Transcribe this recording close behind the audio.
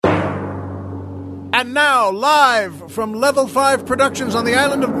And now, live from Level 5 Productions on the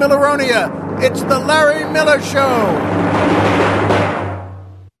island of Milleronia, it's The Larry Miller Show.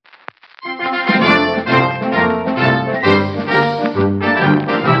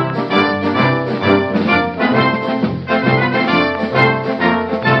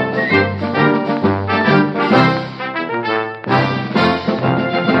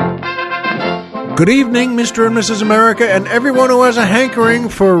 Good evening, Mr. and Mrs. America, and everyone who has a hankering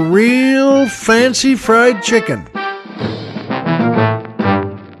for real fancy fried chicken.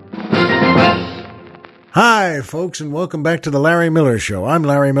 Hi, folks, and welcome back to the Larry Miller Show. I'm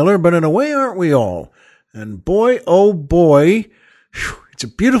Larry Miller, but in a way, aren't we all? And boy, oh boy, it's a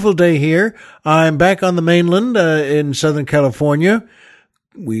beautiful day here. I'm back on the mainland in Southern California.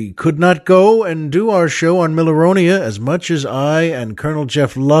 We could not go and do our show on Milleronia as much as I and Colonel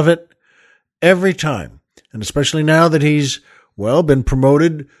Jeff love it. Every time, and especially now that he's, been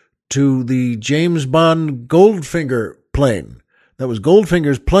promoted to the James Bond Goldfinger plane. That was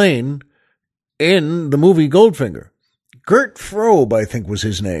Goldfinger's plane in the movie Goldfinger. Gert Frobe, I think, was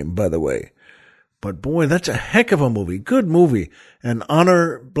his name, by the way. But boy, that's a heck of a movie. Good movie. And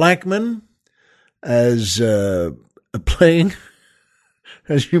Honor Blackman as playing,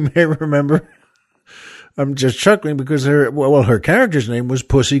 as you may remember. I'm just chuckling because her character's name was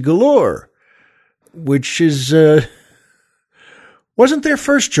Pussy Galore, which is, wasn't their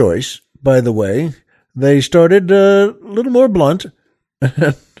first choice, by the way. They started a little more blunt,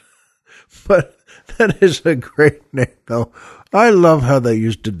 but that is a great name, though. I love how they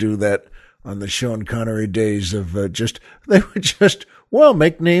used to do that on the Sean Connery days of they would just,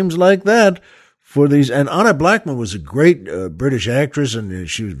 make names like that for these. And Honor Blackman was a great British actress, and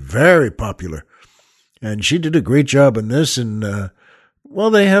she was very popular. And she did a great job in this, and,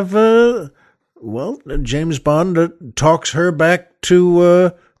 they have, James Bond talks her back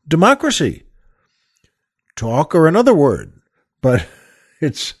to democracy. Talk or another word, but I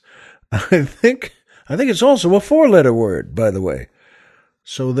think it's also a four-letter word, by the way.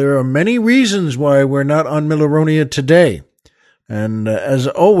 So there are many reasons why we're not on Milleronia today. And as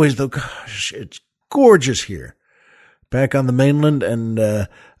always, though, gosh, it's gorgeous here. Back on the mainland, and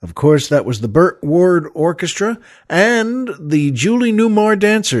of course that was the Burt Ward Orchestra and the Julie Newmar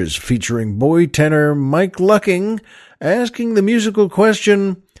Dancers featuring boy tenor Mike Lucking asking the musical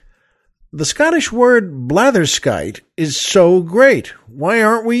question, the Scottish word blatherskite is so great. Why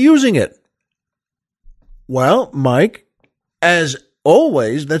aren't we using it? Well, Mike, as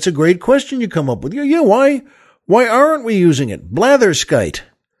always, that's a great question you come up with. Yeah, why aren't we using it? Blatherskite.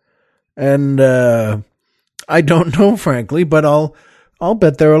 And I don't know, frankly, but I'll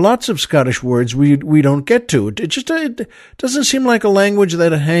bet there are lots of Scottish words we don't get to. It doesn't seem like a language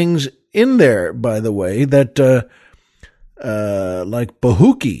that hangs in there, by the way, that like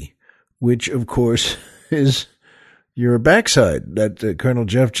Bahuki, which, of course, is your backside. That Colonel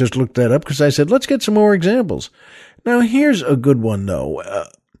Jeff just looked that up because I said, let's get some more examples. Now, here's a good one, though.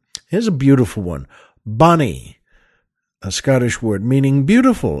 Here's a beautiful one. Bonnie. A Scottish word meaning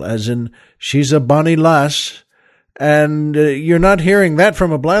beautiful, as in she's a bonny lass, and you're not hearing that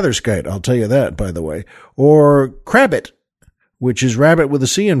from a blatherskite, I'll tell you that, by the way. Or crabbit, which is rabbit with a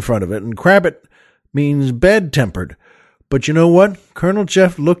C in front of it, and crabbit means bad-tempered. But you know what? Colonel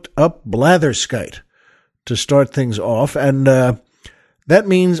Jeff looked up blatherskite to start things off, and that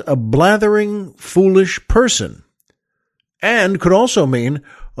means a blathering, foolish person, and could also mean,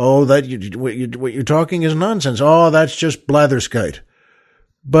 what you're talking is nonsense. Oh, that's just blatherskite.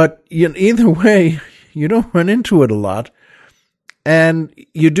 But either way, you don't run into it a lot. And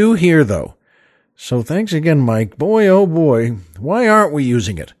you do here, though. So thanks again, Mike. Boy, oh boy, why aren't we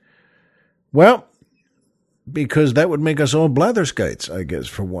using it? Well, because that would make us all blatherskites, I guess,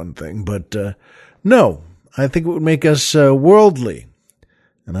 for one thing. But no, I think it would make us worldly.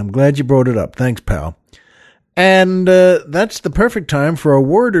 And I'm glad you brought it up. Thanks, pal. And that's the perfect time for a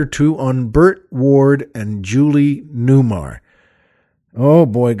word or two on Burt Ward and Julie Newmar. Oh,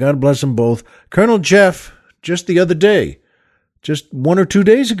 boy, God bless them both. Colonel Jeff, just the other day, just 1 or 2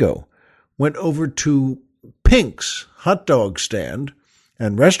 days ago, went over to Pink's hot dog stand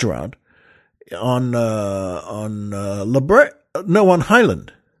and restaurant on Highland,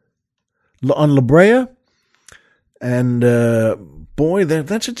 on La Brea, and boy,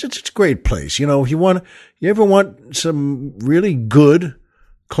 that's a great place. You know, if you ever want some really good,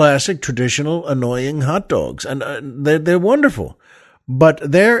 classic, traditional, annoying hot dogs, and they're wonderful. But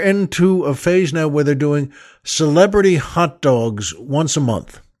they're into a phase now where they're doing celebrity hot dogs once a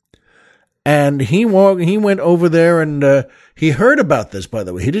month. And he went over there and he heard about this, by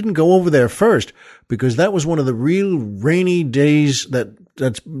the way. He didn't go over there first because that was one of the real rainy days that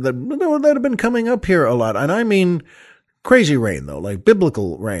that have been coming up here a lot. And I mean crazy rain, though, like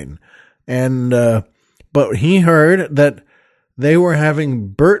biblical rain. And, but he heard that they were having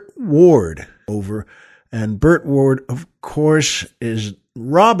Burt Ward over. And Burt Ward, of course, is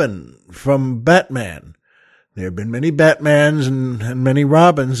Robin from Batman. There have been many Batmans and many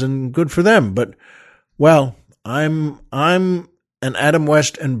Robins, and good for them. But, well, I'm an Adam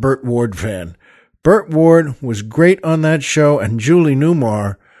West and Burt Ward fan. Burt Ward was great on that show, and Julie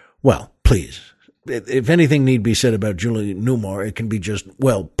Newmar, well, please. If anything need be said about Julie Newmar, it can be just,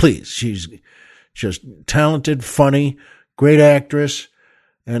 well, please. She's just talented, funny, great actress,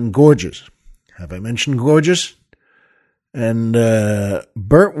 and gorgeous. Have I mentioned gorgeous? And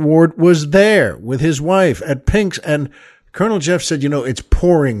Burt Ward was there with his wife at Pink's, and Colonel Jeff said, it's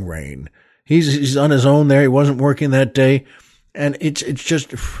pouring rain. He's on his own there. He wasn't working that day, and it's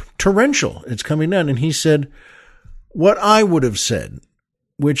just torrential. It's coming down, and he said what I would have said,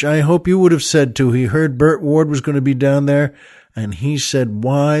 which I hope you would have said too. He heard Burt Ward was going to be down there, and he said,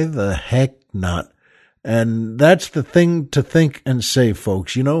 why the heck not? And that's the thing to think and say,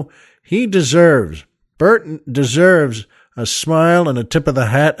 folks. Burt deserves a smile and a tip of the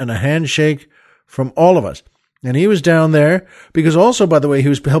hat and a handshake from all of us. And he was down there because also, by the way, he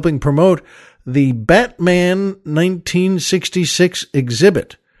was helping promote the Batman 1966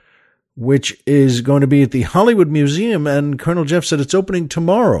 exhibit, which is going to be at the Hollywood Museum. And Colonel Jeff said it's opening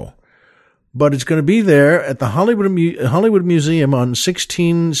tomorrow, but it's going to be there at the Hollywood Museum on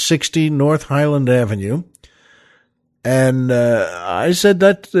 1660 North Highland Avenue. And I said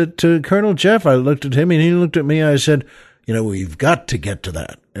that to Colonel Jeff. I looked at him and he looked at me. I said, we've got to get to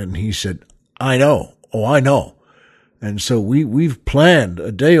that. And he said, I know. Oh, I know. And so we've planned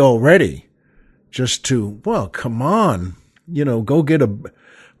a day already just to, well, come on, go get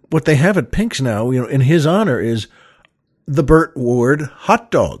what they have at Pink's now, in his honor is the Burt Ward hot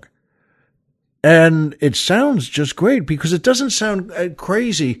dog. And it sounds just great because it doesn't sound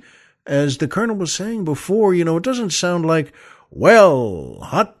crazy. As the Colonel was saying before, it doesn't sound like, well,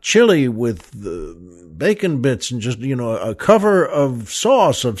 hot chili with bacon bits and just, a cover of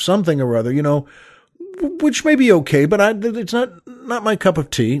sauce of something or other, which may be okay, but it's not my cup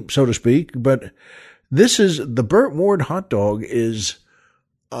of tea, so to speak. But this is, the Burt Ward hot dog is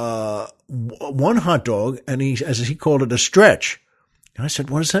one hot dog, and as he called it, a stretch. And I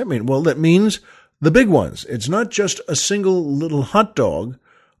said, what does that mean? Well, that means the big ones. It's not just a single little hot dog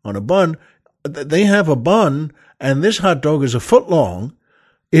on a bun. They have a bun, and this hot dog is a foot long.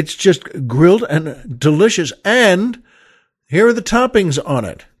 It's just grilled and delicious. And here are the toppings on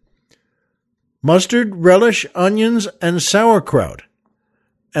it: mustard, relish, onions, and sauerkraut.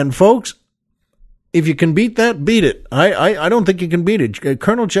 And folks, if you can beat that, beat it. I don't think you can beat it.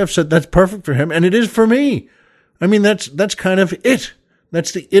 Colonel Jeff said that's perfect for him, and it is for me. I mean, that's kind of it.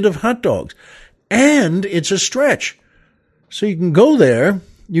 That's the it of hot dogs. And it's a stretch. So you can go there.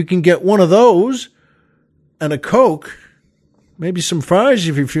 You can get one of those and a Coke, maybe some fries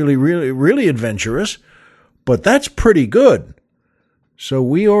if you're feeling really, really adventurous, but that's pretty good. So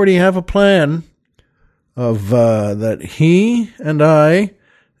we already have a plan of that he and I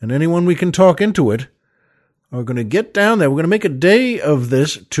and anyone we can talk into it are going to get down there. We're going to make a day of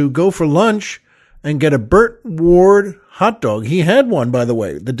this to go for lunch and get a Burt Ward hot dog. He had one, by the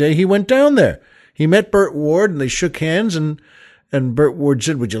way, the day he went down there. He met Burt Ward and they shook hands, and Burt Ward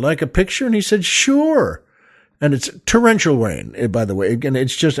said, would you like a picture? And he said, sure. And it's torrential rain, by the way. Again,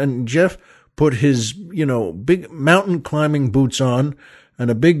 it's just, and Jeff put his, big mountain climbing boots on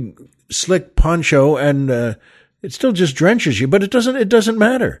and a big slick poncho, and it still just drenches you, but it doesn't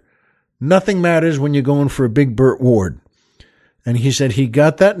matter. Nothing matters when you're going for a big Burt Ward. And he said he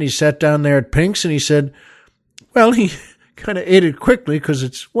got that, and he sat down there at Pink's, and he said, well, he kind of ate it quickly because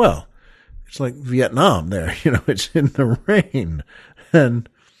it's like Vietnam there, it's in the rain.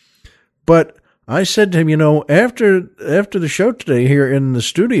 But I said to him, after the show today here in the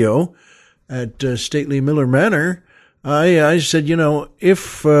studio at Stately Miller Manor, I said,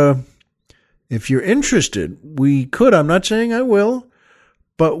 if you're interested, we could, I'm not saying I will,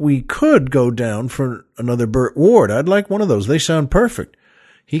 but we could go down for another Burt Ward. I'd like one of those. They sound perfect.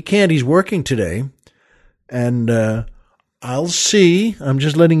 He can't, he's working today, and I'll see. I'm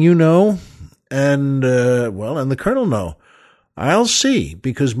just letting you know. And, and the Colonel know. I'll see,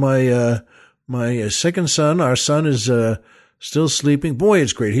 because my second son, our son, is still sleeping. Boy,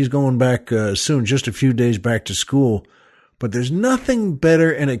 it's great. He's going back soon, just a few days back to school. But there's nothing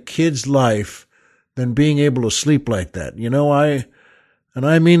better in a kid's life than being able to sleep like that. And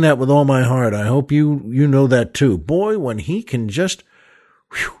I mean that with all my heart. I hope you know that too. Boy, when he can just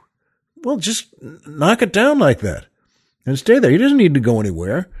knock it down like that. and stay there. He doesn't need to go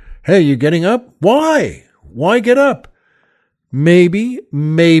anywhere. Hey, you getting up? Why? Why get up? Maybe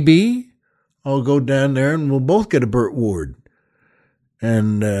I'll go down there and we'll both get a Burt Ward.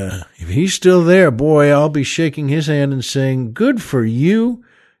 And if he's still there, boy, I'll be shaking his hand and saying, good for you.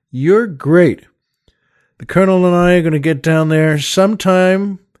 You're great. The Colonel and I are going to get down there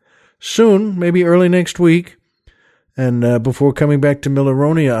sometime soon, maybe early next week, and before coming back to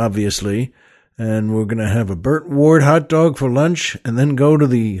Milleronia, obviously. And we're going to have a Burt Ward hot dog for lunch and then go to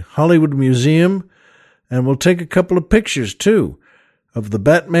the Hollywood Museum, and we'll take a couple of pictures, too, of the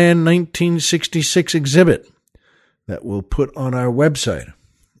Batman 1966 exhibit that we'll put on our website.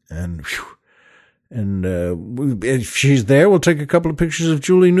 And if she's there, we'll take a couple of pictures of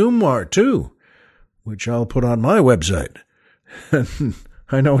Julie Newmar, too, which I'll put on my website.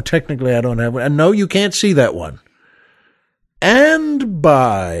 I know technically I don't have one. And no, you can't see that one. And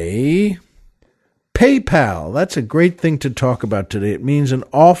by PayPal. That's a great thing to talk about today. It means an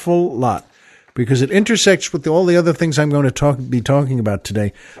awful lot because it intersects with all the other things I'm going to be talking about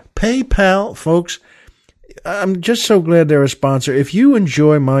today. PayPal, folks, I'm just so glad they're a sponsor. If you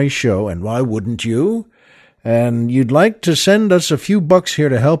enjoy my show, and why wouldn't you, and you'd like to send us a few bucks here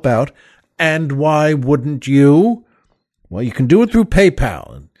to help out, and why wouldn't you? Well, you can do it through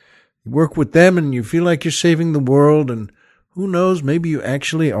PayPal. And you work with them and you feel like you're saving the world, and who knows, maybe you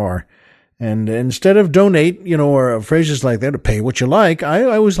actually are. And instead of donate, or phrases like that, or pay what you like, I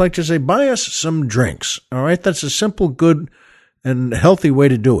always like to say, buy us some drinks. All right? That's a simple, good, and healthy way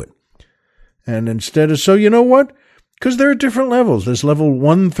to do it. And instead of, so you know what? Because there are different levels. There's level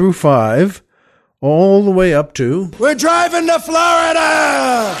 1 through 5, all the way up to, we're driving to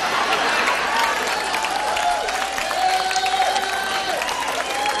Florida!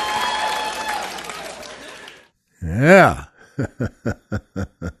 Yeah.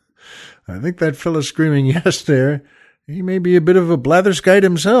 I think that fellow screaming yes there, he may be a bit of a blatherskite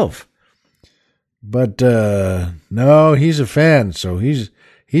himself. But no, he's a fan, so he's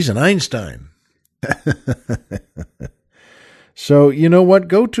an Einstein. So, you know what?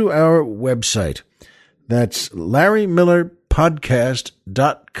 Go to our website. That's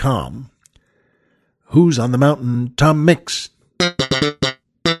LarryMillerPodcast.com. Who's on the Mountain? Tom Mix.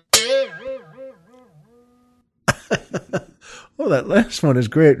 Oh, that last one is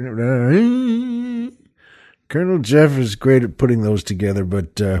great. Colonel Jeff is great at putting those together,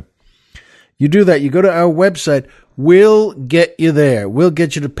 but you do that. You go to our website. We'll get you there. We'll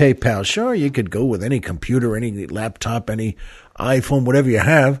get you to PayPal. Sure, you could go with any computer, any laptop, any iPhone, whatever you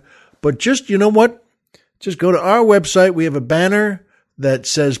have. But just, you know what? Just go to our website. We have a banner that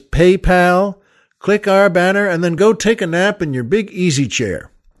says PayPal. Click our banner and then go take a nap in your big easy chair.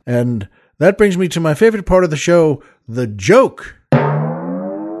 And that brings me to my favorite part of the show, the joke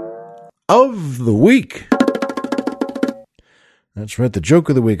of the week. That's right, the joke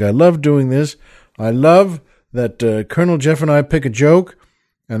of the week. I love doing this. I love that Colonel Jeff and I pick a joke,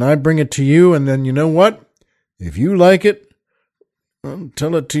 and I bring it to you, and then you know what? If you like it, well,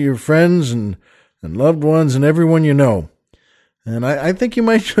 tell it to your friends and loved ones and everyone you know. And I think you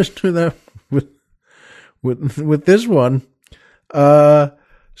might just do that with this one.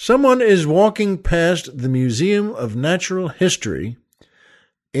 Someone is walking past the Museum of Natural History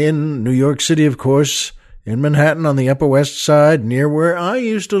in New York City, of course, in Manhattan on the Upper West Side, near where I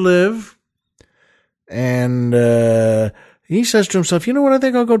used to live. And he says to himself, you know what, I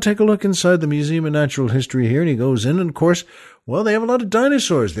think I'll go take a look inside the Museum of Natural History here. And he goes in, and of course, well, they have a lot of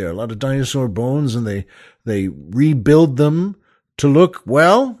dinosaurs there, a lot of dinosaur bones, and they rebuild them to look,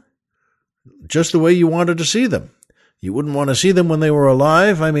 well, just the way you wanted to see them. You wouldn't want to see them when they were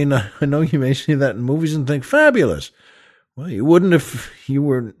alive. I mean, I know you may see that in movies and think, fabulous. Well, you wouldn't if you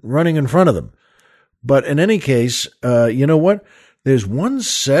were running in front of them. But in any case, you know what? There's one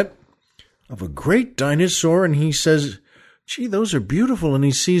set of a great dinosaur, and he says, gee, those are beautiful. And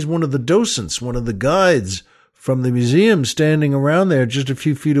he sees one of the docents, one of the guides from the museum standing around there just a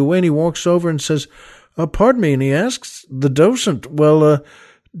few feet away. And he walks over and says, pardon me. And he asks the docent, well,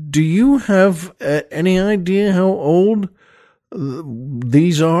 do you have any idea how old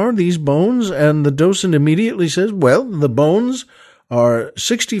these bones? And the docent immediately says, well, the bones are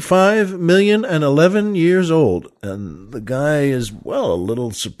 65,011 years old. And the guy is, well, a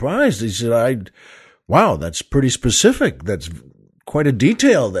little surprised. He said, wow, that's pretty specific. That's quite a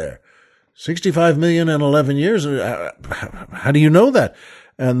detail there. 65,011 years. How do you know that?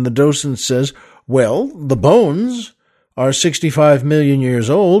 And the docent says, well, the bones are 65 million years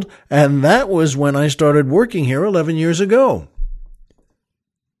old, and that was when I started working here 11 years ago.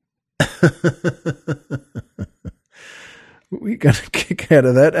 We got a kick out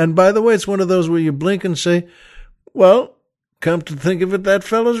of that. And by the way, it's one of those where you blink and say, Well, come to think of it, that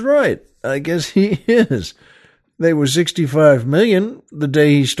fella's right. I guess he is. They were 65 million the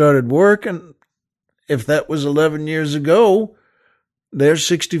day he started work, and if that was 11 years ago, they're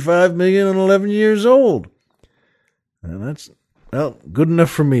 65 million and 11 years old. And that's, well, good enough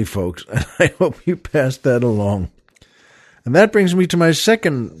for me, folks. And I hope you pass that along. And that brings me to my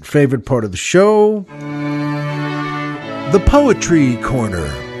second favorite part of the show, the Poetry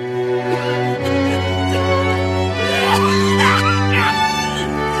Corner.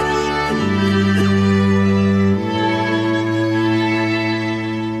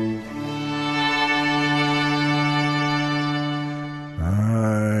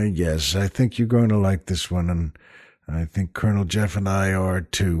 Yes, I think you're going to like this one, and I think Colonel Jeff and I are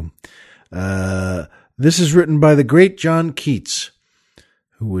too. This is written by the great John Keats,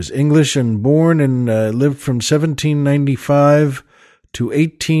 who was English and born and lived from 1795 to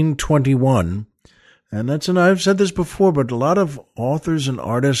 1821. And I've said this before, but a lot of authors and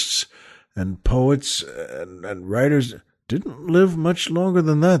artists and poets and writers didn't live much longer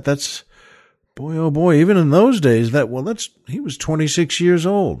than that. That's, boy, oh boy, even in those days, he was 26 years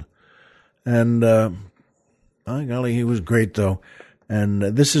old. And, by golly, he was great, though. And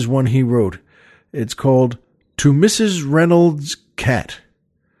this is one he wrote. It's called To Mrs. Reynolds' Cat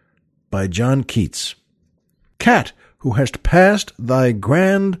by John Keats. Cat, who hast passed thy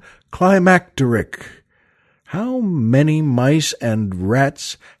grand climacteric, how many mice and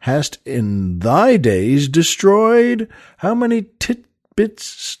rats hast in thy days destroyed? How many titbits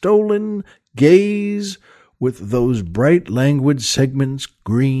stolen? Gaze with those bright languid segments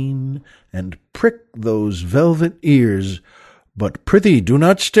green, and prick those velvet ears, but prithee do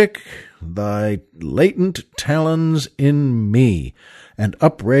not stick thy latent talons in me, and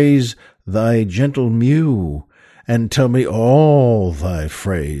upraise thy gentle mew, and tell me all thy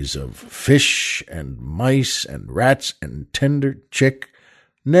phrase of fish and mice and rats and tender chick.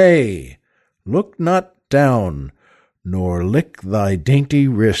 Nay, look not down, nor lick thy dainty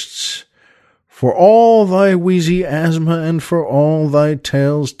wrists, for all thy wheezy asthma, and for all thy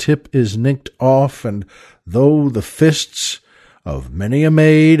tail's tip is nicked off, and though the fists of many a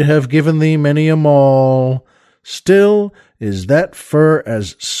maid have given thee many a maul, still is that fur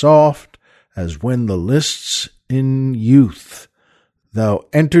as soft as when the lists in youth thou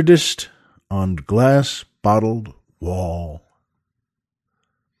enteredst on glass-bottled wall.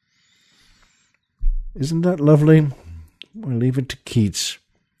 Isn't that lovely? We'll leave it to Keats.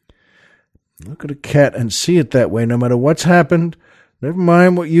 Look at a cat and see it that way, no matter what's happened. Never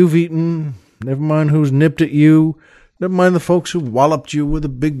mind what you've eaten. Never mind who's nipped at you. Never mind the folks who walloped you with a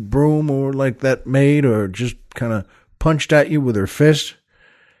big broom or like that maid, or just kind of punched at you with her fist.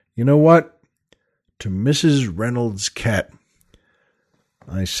 You know what? To Mrs. Reynolds' cat,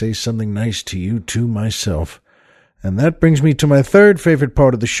 I say something nice to you too myself. And that brings me to my third favorite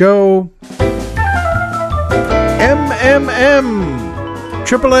part of the show. MMM.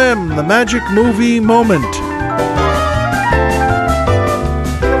 Triple M, the Magic Movie Moment.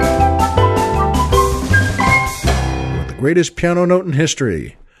 With the greatest piano note in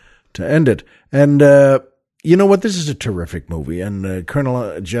history to end it. And you know what? This is a terrific movie, and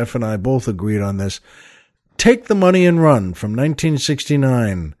Colonel Jeff and I both agreed on this. Take the Money and Run from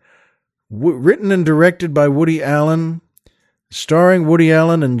 1969. Written and directed by Woody Allen, starring Woody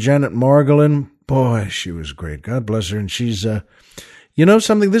Allen and Janet Margolin. Boy, she was great. God bless her. And she's... You know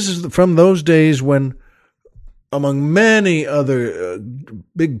something? This is from those days when, among many other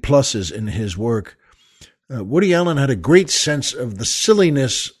big pluses in his work, Woody Allen had a great sense of the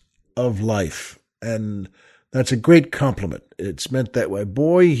silliness of life. And that's a great compliment. It's meant that way.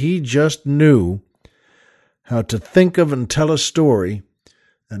 Boy, he just knew how to think of and tell a story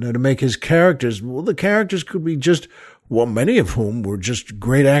and how to make his characters. Well, the characters could be just, well, many of whom were just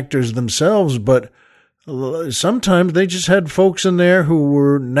great actors themselves, but sometimes they just had folks in there who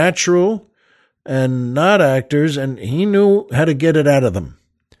were natural and not actors, and he knew how to get it out of them.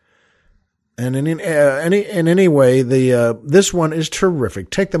 And in any way, this one is terrific.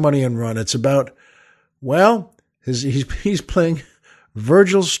 Take the Money and Run. It's about, well, he's playing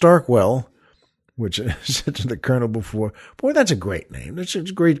Virgil Starkwell, which I said to the Colonel before, boy, that's a great name. That's a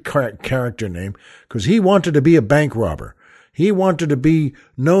great character name, because he wanted to be a bank robber. He wanted to be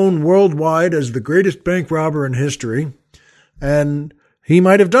known worldwide as the greatest bank robber in history, and he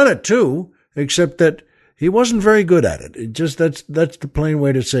might have done it too, except that he wasn't very good at it. It just that's the plain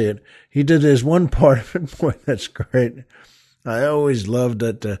way to say it. He did his one part of it. Boy, that's great. I always loved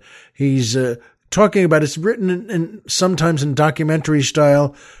that he's talking about it's written in sometimes in documentary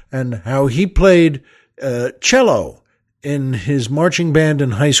style, and how he played cello in his marching band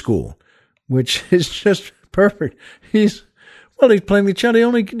in high school, which is just perfect. He's playing the cello. He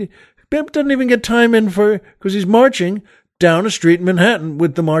only doesn't even get time in because he's marching down a street in Manhattan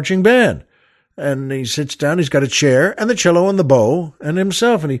with the marching band. And he sits down, he's got a chair and the cello and the bow and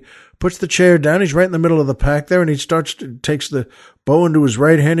himself. And he puts the chair down, he's right in the middle of the pack there, and he takes the bow into his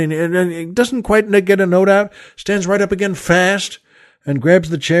right hand, and he doesn't quite get a note out, stands right up again fast and grabs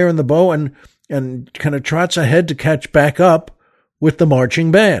the chair and the bow and kind of trots ahead to catch back up with the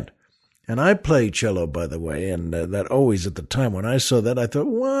marching band. And I play cello, by the way, and that always at the time when I saw that, I thought,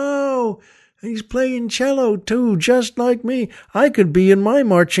 wow, he's playing cello too, just like me. I could be in my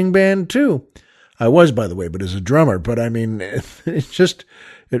marching band too. I was, by the way, but as a drummer. But I mean, it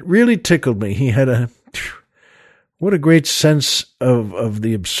really tickled me. He had what a great sense of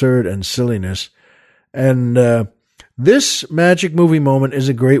the absurd and silliness. And this magic movie moment is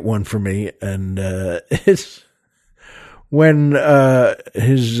a great one for me. And it's when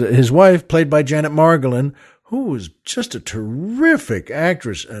his wife, played by Janet Margolin, who was just a terrific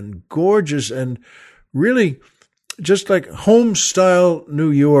actress and gorgeous and really just like home-style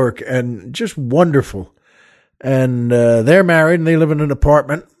New York and just wonderful. And they're married and they live in an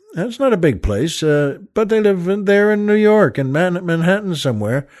apartment. It's not a big place, but they live there in New York, in Manhattan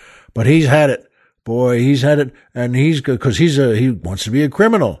somewhere. But he's had it. Boy, he's had it. And because he wants to be a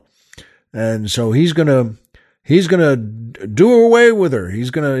criminal. And so he's gonna do away with her.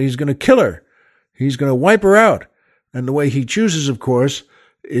 He's gonna kill her. He's gonna wipe her out. And the way he chooses, of course,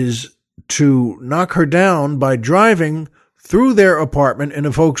 is to knock her down by driving through their apartment in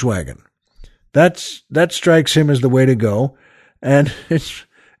a Volkswagen. That strikes him as the way to go. And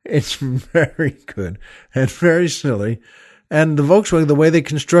it's very good and very silly. And the Volkswagen, the way they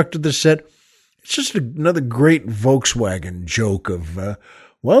constructed the set, it's just another great Volkswagen joke of,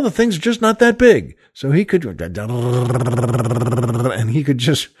 well, the thing's just not that big. So he could, and he could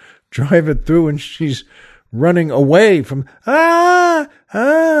just drive it through, and she's running away from, and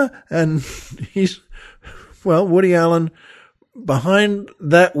Woody Allen behind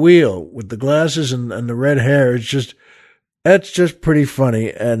that wheel with the glasses and the red hair. That's just pretty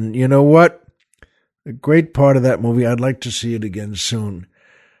funny. And you know what? A great part of that movie. I'd like to see it again soon.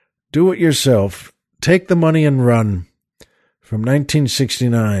 Do it yourself. Take the Money and Run from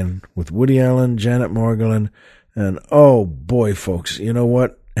 1969 with Woody Allen, Janet Margolin, and oh boy, folks, you know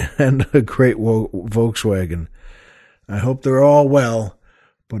what? And a great Volkswagen. I hope they're all well,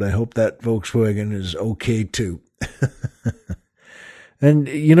 but I hope that Volkswagen is okay too. And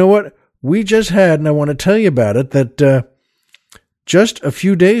you know what? We just had, and I want to tell you about it, that just a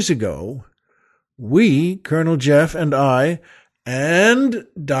few days ago, we, Colonel Jeff and I, and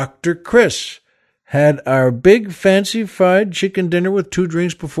Dr. Chris, had our big fancy fried chicken dinner with 2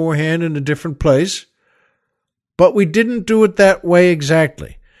 drinks beforehand in a different place. But we didn't do it that way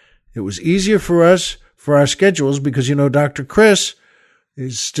exactly. It was easier for us, for our schedules, because, you know, Dr. Chris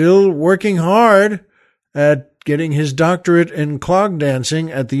is still working hard at getting his doctorate in clog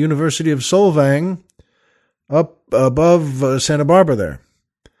dancing at the University of Solvang up above Santa Barbara there.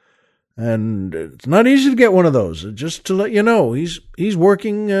 And it's not easy to get one of those. Just to let you know, he's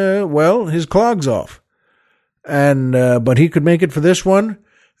working, his clog's off. And but he could make it for this one.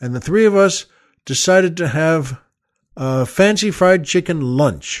 And the 3 of us decided to have a fancy fried chicken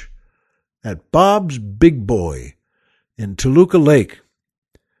lunch at Bob's Big Boy in Toluca Lake.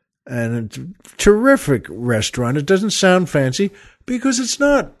 And it's a terrific restaurant. It doesn't sound fancy because it's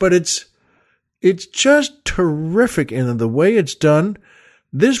not, but it's just terrific in the way it's done.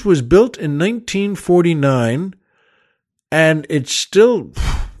 This was built in 1949, and it's still,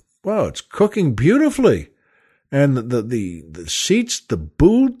 it's cooking beautifully. And the seats, the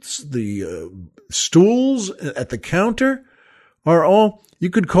booths, the stools at the counter are all, you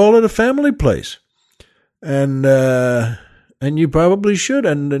could call it a family place. And you probably should.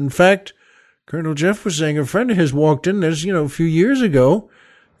 And in fact, Colonel Jeff was saying a friend of his walked in, there's, a few years ago,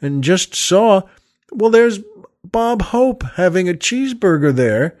 and just saw, there's Bob Hope having a cheeseburger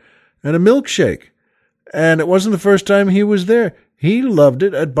there and a milkshake. And it wasn't the first time he was there. He loved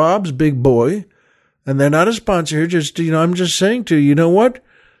it at Bob's Big Boy. And they're not a sponsor here. Just, I'm just saying to you, you know what?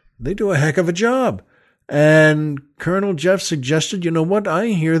 They do a heck of a job. And Colonel Jeff suggested, you know what? I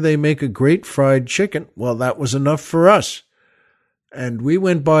hear they make a great fried chicken. Well, that was enough for us. And we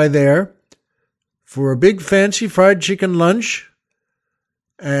went by there for a big fancy fried chicken lunch.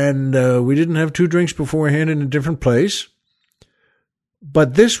 And we didn't have 2 drinks beforehand in a different place.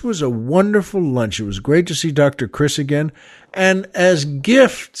 But this was a wonderful lunch. It was great to see Dr. Chris again. And as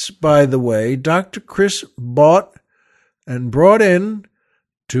gifts, by the way, Dr. Chris bought and brought in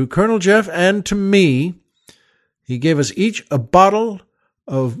to Colonel Jeff and to me, he gave us each a bottle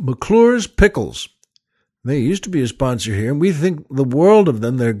of McClure's pickles. They used to be a sponsor here, and we think the world of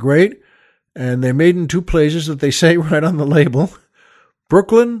them. They're great, and they're made in two places that they say right on the label,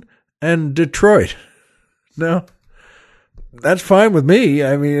 Brooklyn and Detroit. Now, that's fine with me.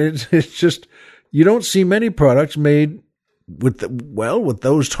 I mean, it's just, you don't see many products made with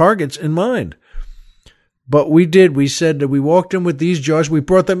those targets in mind. But we did. We said that we walked in with these jars. We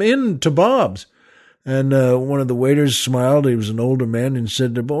brought them in to Bob's. And one of the waiters smiled. He was an older man and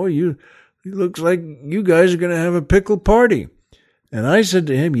said, boy, it looks like you guys are going to have a pickle party. And I said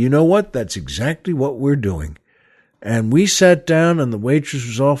to him, you know what? That's exactly what we're doing. And we sat down, and the waitress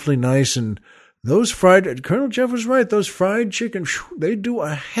was awfully nice. And those Colonel Jeff was right, those fried chicken, they do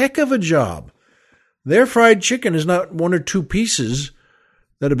a heck of a job. Their fried chicken is not one or two pieces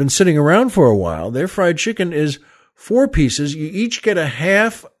that have been sitting around for a while. Their fried chicken is 4 pieces. You each get a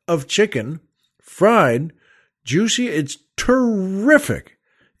half of chicken, fried, juicy. It's terrific.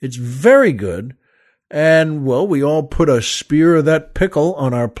 It's very good. And, well, we all put a spear of that pickle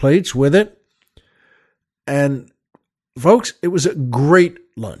on our plates with it. And, folks, it was a great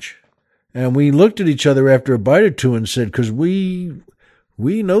lunch. And we looked at each other after a bite or two and said, because we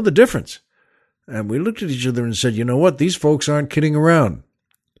know the difference. And we looked at each other and said, you know what? These folks aren't kidding around.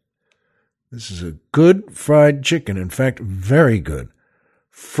 This is a good fried chicken. In fact, very good.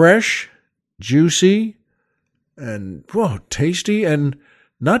 Fresh, juicy, and tasty, and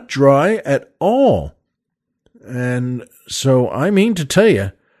not dry at all. And so I mean to tell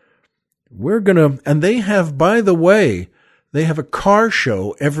you, and they have, by the way, they have a car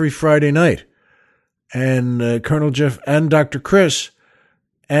show every Friday night. And Colonel Jeff and Dr. Chris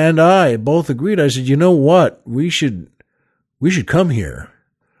and I both agreed. I said, you know what? We should come here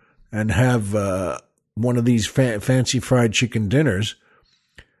and have one of these fancy fried chicken dinners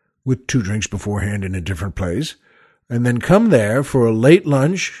with 2 drinks beforehand in a different place, and then come there for a late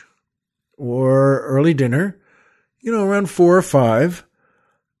lunch or early dinner, around 4 or 5,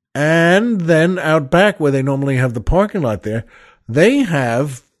 and then out back where they normally have the parking lot there, they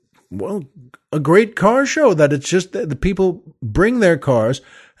have, a great car show that it's just the people bring their cars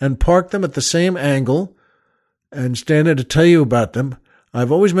and park them at the same angle and stand there to tell you about them.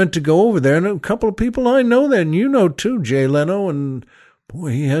 I've always meant to go over there, and a couple of people I know there, and you know too, Jay Leno, and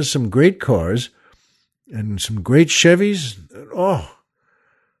boy, he has some great cars and some great Chevys. Oh,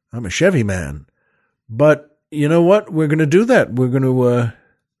 I'm a Chevy man. But you know what? We're going to do that. We're going to,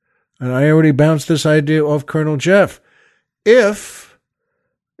 and I already bounced this idea off Colonel Jeff.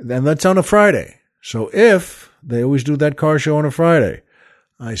 Then that's on a Friday. So if they always do that car show on a Friday,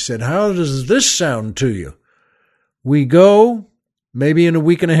 I said, how does this sound to you? We go, maybe in a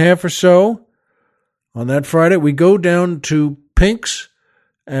week and a half or so, on that Friday, we go down to Pink's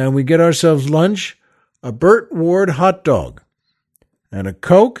and we get ourselves lunch, a Burt Ward hot dog, and a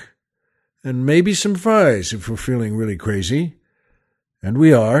Coke, and maybe some fries if we're feeling really crazy. And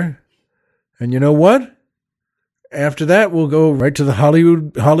we are. And you know what? After that, we'll go right to the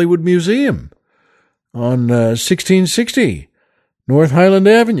Hollywood Museum on 1660 North Highland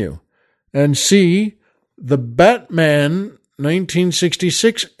Avenue and see the Batman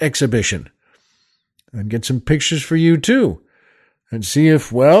 1966 exhibition and get some pictures for you too, and see if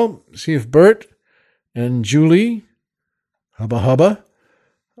Bert and Julie Hubba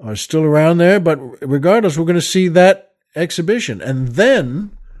are still around there. But regardless, we're going to see that exhibition, and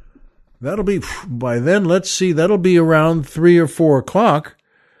then that'll be around 3 or 4 o'clock,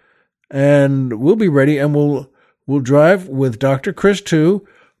 and we'll be ready, and we'll drive with Dr. Chris too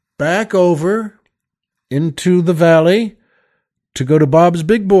back over into the valley to go to Bob's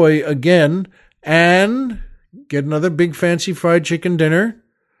Big Boy again and get another big fancy fried chicken dinner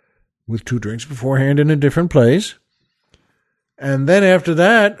with 2 drinks beforehand in a different place. And then after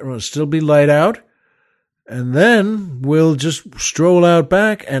that, it'll still be light out. And then we'll just stroll out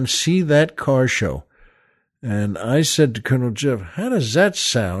back and see that car show. And I said to Colonel Jeff, how does that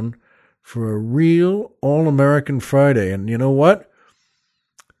sound for a real all-American Friday? And you know what?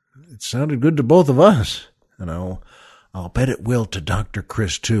 It sounded good to both of us. And I'll bet it will to Dr.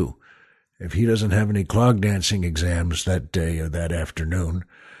 Chris, too, if he doesn't have any clog dancing exams that day or that afternoon.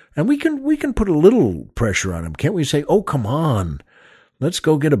 And we can put a little pressure on him. Can't we say, oh, come on, let's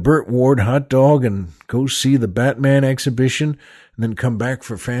go get a Burt Ward hot dog and go see the Batman exhibition and then come back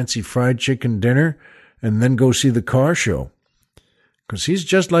for fancy fried chicken dinner and then go see the car show. Because he's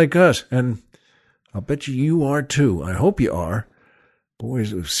just like us, and I'll bet you are too. I hope you are.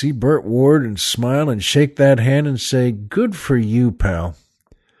 Boys, see Burt Ward and smile and shake that hand and say, good for you, pal.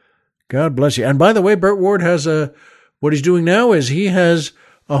 God bless you. And by the way, Burt Ward has what he's doing now is he has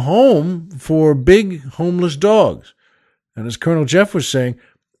a home for big homeless dogs. And as Colonel Jeff was saying,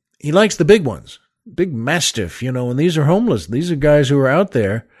 he likes the big ones. big mastiff, and these are homeless. These are guys who are out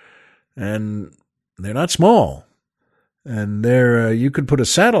there, and they're not small. And you could put a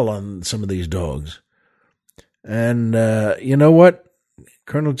saddle on some of these dogs. And you know what?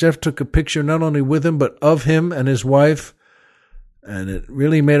 Colonel Jeff took a picture not only with him, but of him and his wife. And it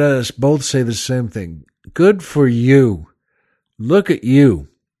really made us both say the same thing. Good for you. Look at you.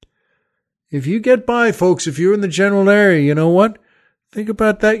 If you get by, folks, if you're in the general area, you know what? Think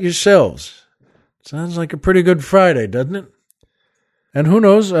about that yourselves. Sounds like a pretty good Friday, doesn't it? And who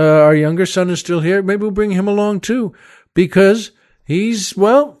knows, our younger son is still here. Maybe we'll bring him along too, because he's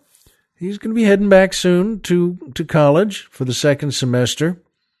going to be heading back soon to college for the second semester.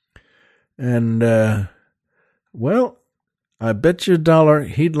 And, I bet you $1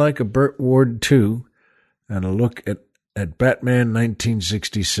 he'd like a Burt Ward 2 and a look at Batman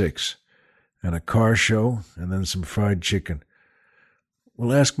 1966 and a car show and then some fried chicken.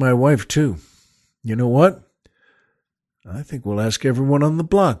 We'll ask my wife too. You know what? I think we'll ask everyone on the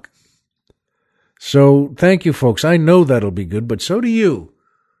block. So thank you, folks. I know that'll be good, but so do you.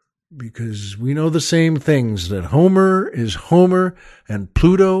 Because we know the same things, that Homer is Homer and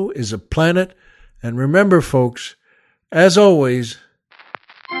Pluto is a planet. And remember, folks, as always,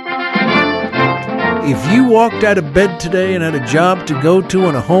 if you walked out of bed today and had a job to go to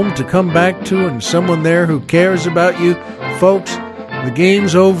and a home to come back to and someone there who cares about you, folks, the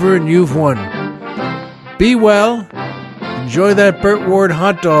game's over and you've won. Be well, enjoy that Burt Ward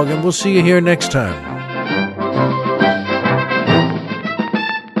hot dog, and we'll see you here next time.